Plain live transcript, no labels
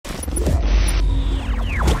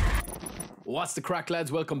What's the crack,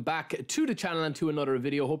 lads? Welcome back to the channel and to another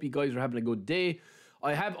video. Hope you guys are having a good day.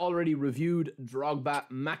 I have already reviewed Drogba,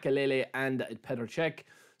 Makelele and Petr Cech.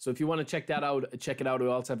 So if you want to check that out, check it out. We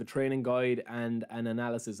also have a training guide and an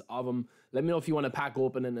analysis of them. Let me know if you want to pack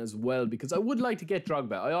open it as well, because I would like to get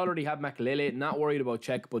Drogba. I already have Makelele, not worried about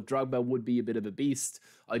Cech, but Drogba would be a bit of a beast.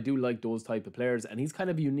 I do like those type of players, and he's kind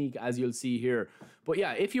of unique, as you'll see here. But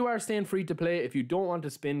yeah, if you are staying free to play, if you don't want to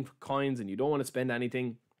spin coins and you don't want to spend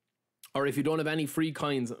anything, or if you don't have any free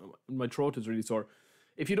coins, my throat is really sore.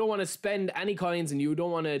 If you don't want to spend any coins and you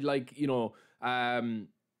don't want to, like, you know,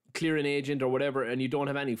 clear an agent or whatever, and you don't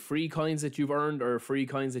have any free coins that you've earned or free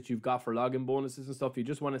coins that you've got for login bonuses and stuff, you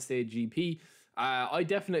just want to stay GP, I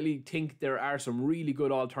definitely think there are some really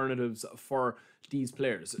good alternatives for these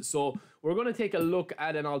players. So we're going to take a look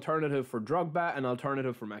at an alternative for Drogba, an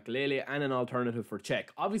alternative for Makelele, and an alternative for Cech.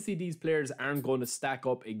 Obviously, these players aren't going to stack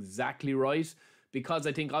up exactly right, because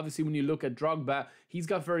I think obviously when you look at Drogba, he's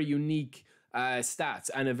got very unique stats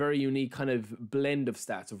and a very unique kind of blend of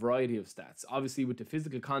stats, a variety of stats. Obviously with the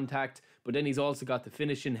physical contact, but then he's also got the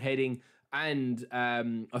finishing, heading, and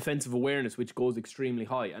offensive awareness, which goes extremely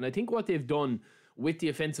high. And I think what they've done with the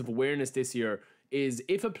offensive awareness this year is,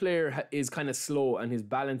 if a player is kind of slow and his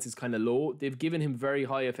balance is kind of low, they've given him very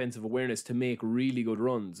high offensive awareness to make really good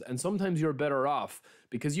runs. And sometimes you're better off,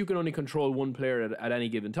 because you can only control one player at any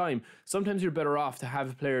given time. Sometimes you're better off to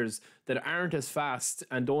have players that aren't as fast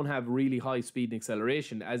and don't have really high speed and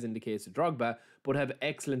acceleration, as in the case of Drogba, but have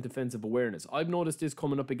excellent defensive awareness. I've noticed this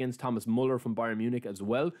coming up against Thomas Muller from Bayern Munich as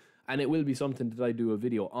well, and it will be something that I do a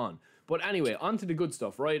video on. But anyway, on to the good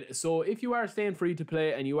stuff, right? So if you are staying free to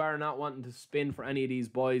play and you are not wanting to spin for any of these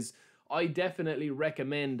boys, I definitely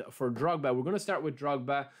recommend for Drogba. We're going to start with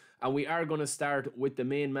Drogba, and we are going to start with the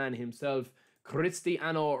main man himself,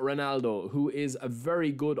 Cristiano Ronaldo, who is a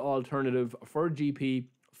very good alternative for GP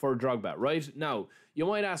for Drogba. Right now, you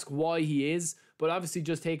might ask why he is, but obviously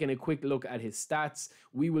just taking a quick look at his stats,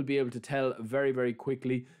 we will be able to tell very, very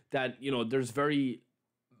quickly that, you know, there's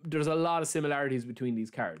a lot of similarities between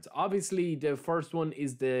these cards. Obviously, the first one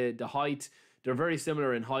is the height. They're very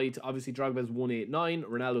similar in height. Obviously, Drogba's 189,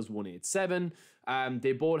 Ronaldo's 187.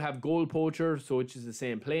 They both have goal poacher, so which is the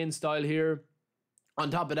same playing style here. On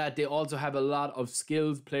top of that, they also have a lot of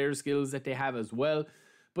skills, player skills that they have as well.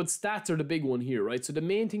 But stats are the big one here, right? So the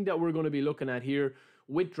main thing that we're going to be looking at here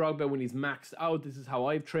with Drogba when he's maxed out, this is how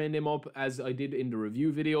I've trained him up, as I did in the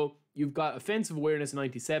review video. You've got offensive awareness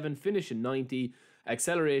 97, finishing 90,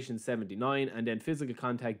 acceleration 79, and then physical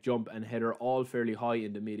contact, jump, and header all fairly high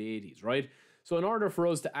in the mid 80s, right? So in order for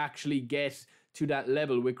us to actually get to that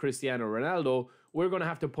level with Cristiano Ronaldo, we're going to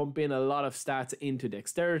have to pump in a lot of stats into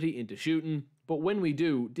dexterity, into shooting. But when we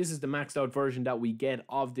do, this is the maxed out version that we get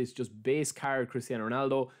of this just base card Cristiano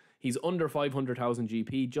Ronaldo. He's under 500,000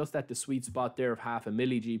 GP, just at the sweet spot there of half a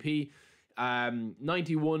milli GP.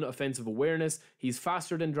 91 offensive awareness. He's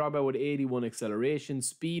faster than Drogba with 81 acceleration.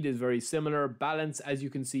 Speed is very similar. Balance, as you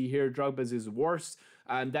can see here, Drogba's is worse,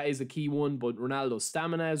 and that is a key one, but Ronaldo's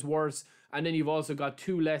stamina is worse. And then you've also got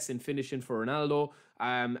 2 less in finishing for Ronaldo,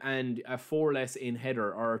 and 4 less in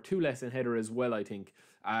header, or 2 less in header as well, I think.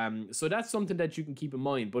 So that's something that you can keep in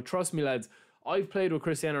mind. But trust me, lads, I've played with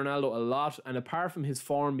Cristiano Ronaldo a lot, and apart from his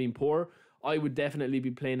form being poor, I would definitely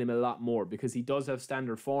be playing him a lot more, because he does have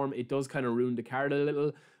standard form. It does kind of ruin the card a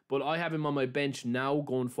little, but I have him on my bench now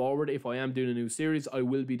going forward. If I am doing a new series, I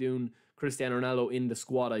will be doing Cristiano Ronaldo in the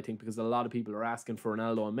squad, I think, because a lot of people are asking for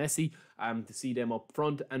Ronaldo and Messi to see them up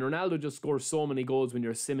front. And Ronaldo just scores so many goals when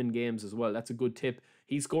you're simming games as well. That's a good tip.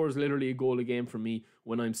 He scores literally a goal a game for me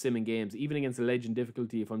when I'm simming games, even against the legend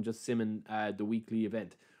difficulty if I'm just simming the weekly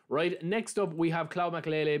event. Right, next up we have Claude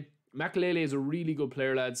Makelele. Makelele is a really good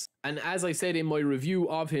player, lads. And as I said in my review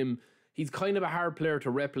of him, he's kind of a hard player to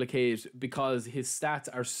replicate because his stats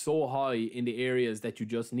are so high in the areas that you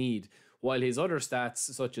just need, while his other stats,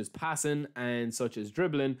 such as passing and such as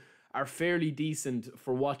dribbling, are fairly decent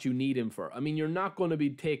for what you need him for. I mean, you're not going to be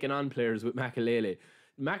taking on players with Makelele.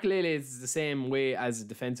 Makelele is the same way as a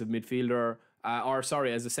defensive midfielder,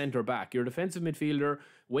 as a centre back. Your defensive midfielder,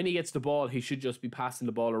 when he gets the ball, he should just be passing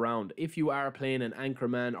the ball around. If you are playing an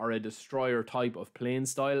anchorman or a destroyer type of playing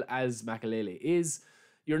style, as Makelele is,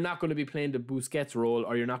 you're not going to be playing the Busquets role,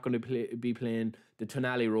 or you're not going to be playing the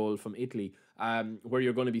Tonali role from Italy, where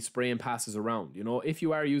you're going to be spraying passes around. You know, if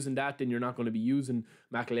you are using that, then you're not going to be using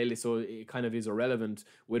Makelele, so it kind of is irrelevant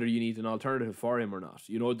whether you need an alternative for him or not.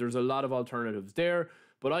 You know, there's a lot of alternatives there,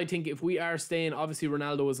 but I think if we are staying, obviously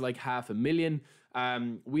Ronaldo is like 500,000.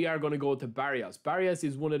 We are going to go to Barrios. Barrios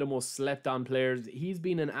is one of the most slept on players. He's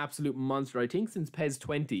been an absolute monster, I think, since PES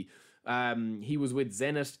 20. He was with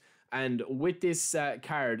Zenit. And with this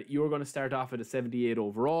card, you're going to start off at a 78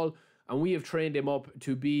 overall. And we have trained him up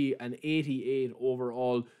to be an 88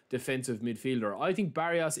 overall defensive midfielder. I think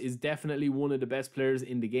Barrios is definitely one of the best players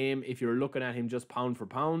in the game if you're looking at him just pound for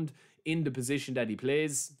pound in the position that he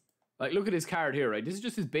plays. Like, look at his card here, right? This is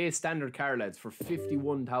just his base standard card, lads, for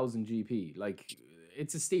 51,000 GP. Like,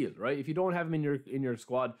 it's a steal, right? If you don't have him in your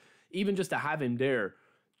squad, even just to have him there,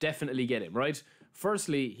 definitely get him, right?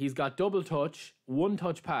 Firstly, he's got double touch, one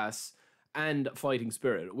touch pass, and fighting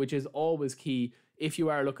spirit, which is always key if you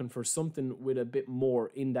are looking for something with a bit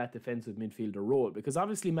more in that defensive midfielder role. Because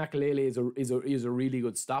obviously Makelele is a really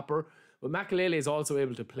good stopper, but Makelele is also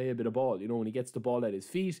able to play a bit of ball. You know, when he gets the ball at his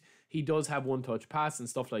feet, he does have one touch pass and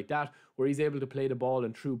stuff like that, where he's able to play the ball,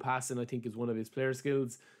 and true passing, I think, is one of his player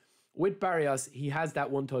skills. With Barrios, he has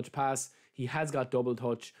that one touch pass. He has got double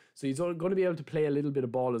touch. So he's going to be able to play a little bit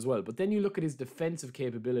of ball as well. But then you look at his defensive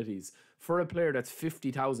capabilities. For a player that's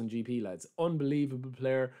 50,000 GP, lads, unbelievable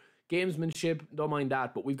player. Gamesmanship, don't mind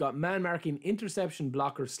that. But we've got man marking, interception,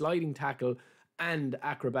 blocker, sliding tackle, and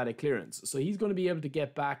acrobatic clearance. So he's going to be able to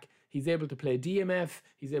get back. He's able to play DMF.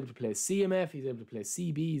 He's able to play CMF. He's able to play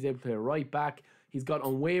CB. He's able to play right back. He's got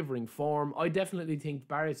unwavering form. I definitely think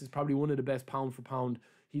Barrios is probably one of the best pound for pound.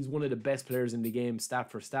 He's one of the best players in the game, stat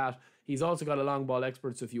for stat. He's also got a long ball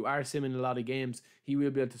expert, so if you are simming a lot of games, he will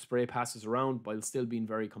be able to spray passes around while still being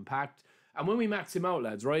very compact. And when we max him out,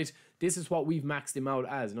 lads, right, this is what we've maxed him out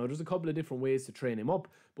as. Now, there's a couple of different ways to train him up,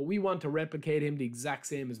 but we want to replicate him the exact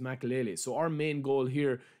same as Makelele. So our main goal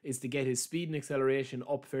here is to get his speed and acceleration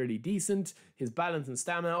up fairly decent, his balance and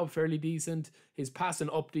stamina up fairly decent, his passing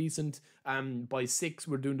up decent. By 6,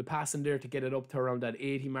 we're doing the passing there to get it up to around that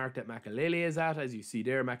 80 mark that Makelele is at. As you see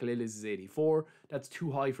there, Makelele's is 84. That's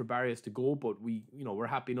too high for Barrios to go, but we're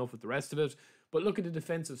happy enough with the rest of it. But look at the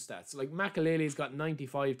defensive stats. Like, Makelele's got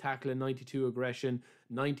 95 tackling, 92 aggression,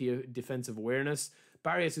 90 defensive awareness.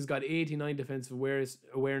 Barrios has got 89 defensive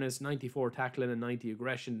awareness, 94 tackling, and 90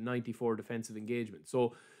 aggression, 94 defensive engagement.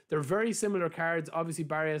 So they're very similar cards. Obviously,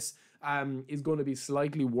 Barrios is going to be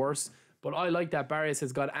slightly worse, but I like that Barrios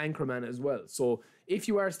has got Anchorman as well. So if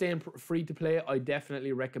you are staying free to play, I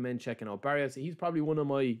definitely recommend checking out Barrios. He's probably one of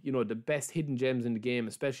my, the best hidden gems in the game,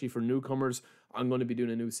 especially for newcomers. I'm going to be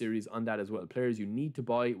doing a new series on that as well. Players you need to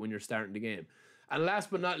buy when you're starting the game. And last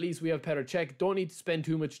but not least, we have Petr Cech. Don't need to spend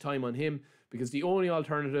too much time on him, because the only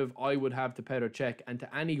alternative I would have to Petr Cech and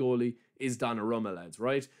to any goalie is Donnarumma, lads,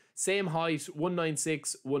 right? Same height,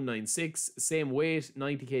 196, 196. Same weight,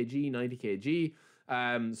 90 kg, 90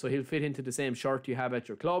 kg. So he'll fit into the same shirt you have at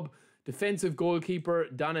your club. Defensive goalkeeper,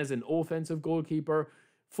 Donna's an offensive goalkeeper,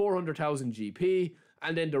 400,000 GP.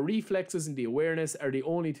 And then the reflexes and the awareness are the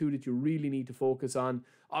only two that you really need to focus on.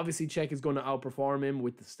 Obviously, Cech is going to outperform him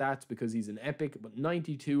with the stats because he's an epic, but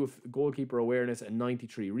 92 of goalkeeper awareness and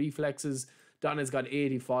 93 reflexes. Donna's got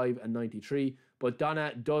 85 and 93, but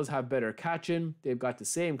Donna does have better catching. They've got the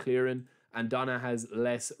same clearing, and Donna has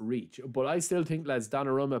less reach. But I still think, lads,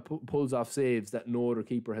 Donnarumma pulls off saves that no other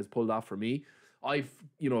keeper has pulled off for me. I've,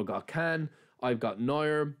 got Can, I've got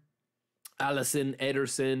Neuer, Alisson,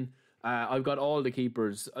 Ederson. I've got all the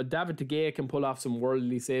keepers. David De Gea can pull off some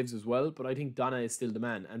worldly saves as well, but I think Donna is still the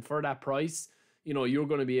man. And for that price, you're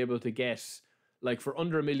going to be able to get, like, for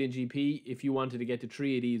under 1 million GP, if you wanted to get to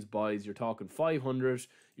 3 of these buys, you're talking 500,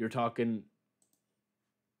 you're talking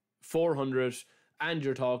 400, and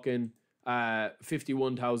you're talking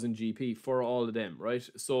 51,000 GP for all of them, right?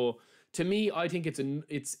 So to me, I think it's a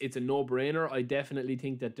no-brainer. I definitely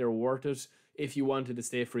think that they're worth it if you wanted to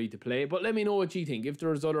stay free to play. But let me know what you think. If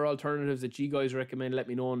there's other alternatives that you guys recommend, let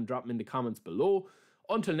me know and drop them in the comments below.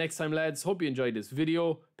 Until next time, lads, hope you enjoyed this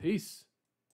video. Peace.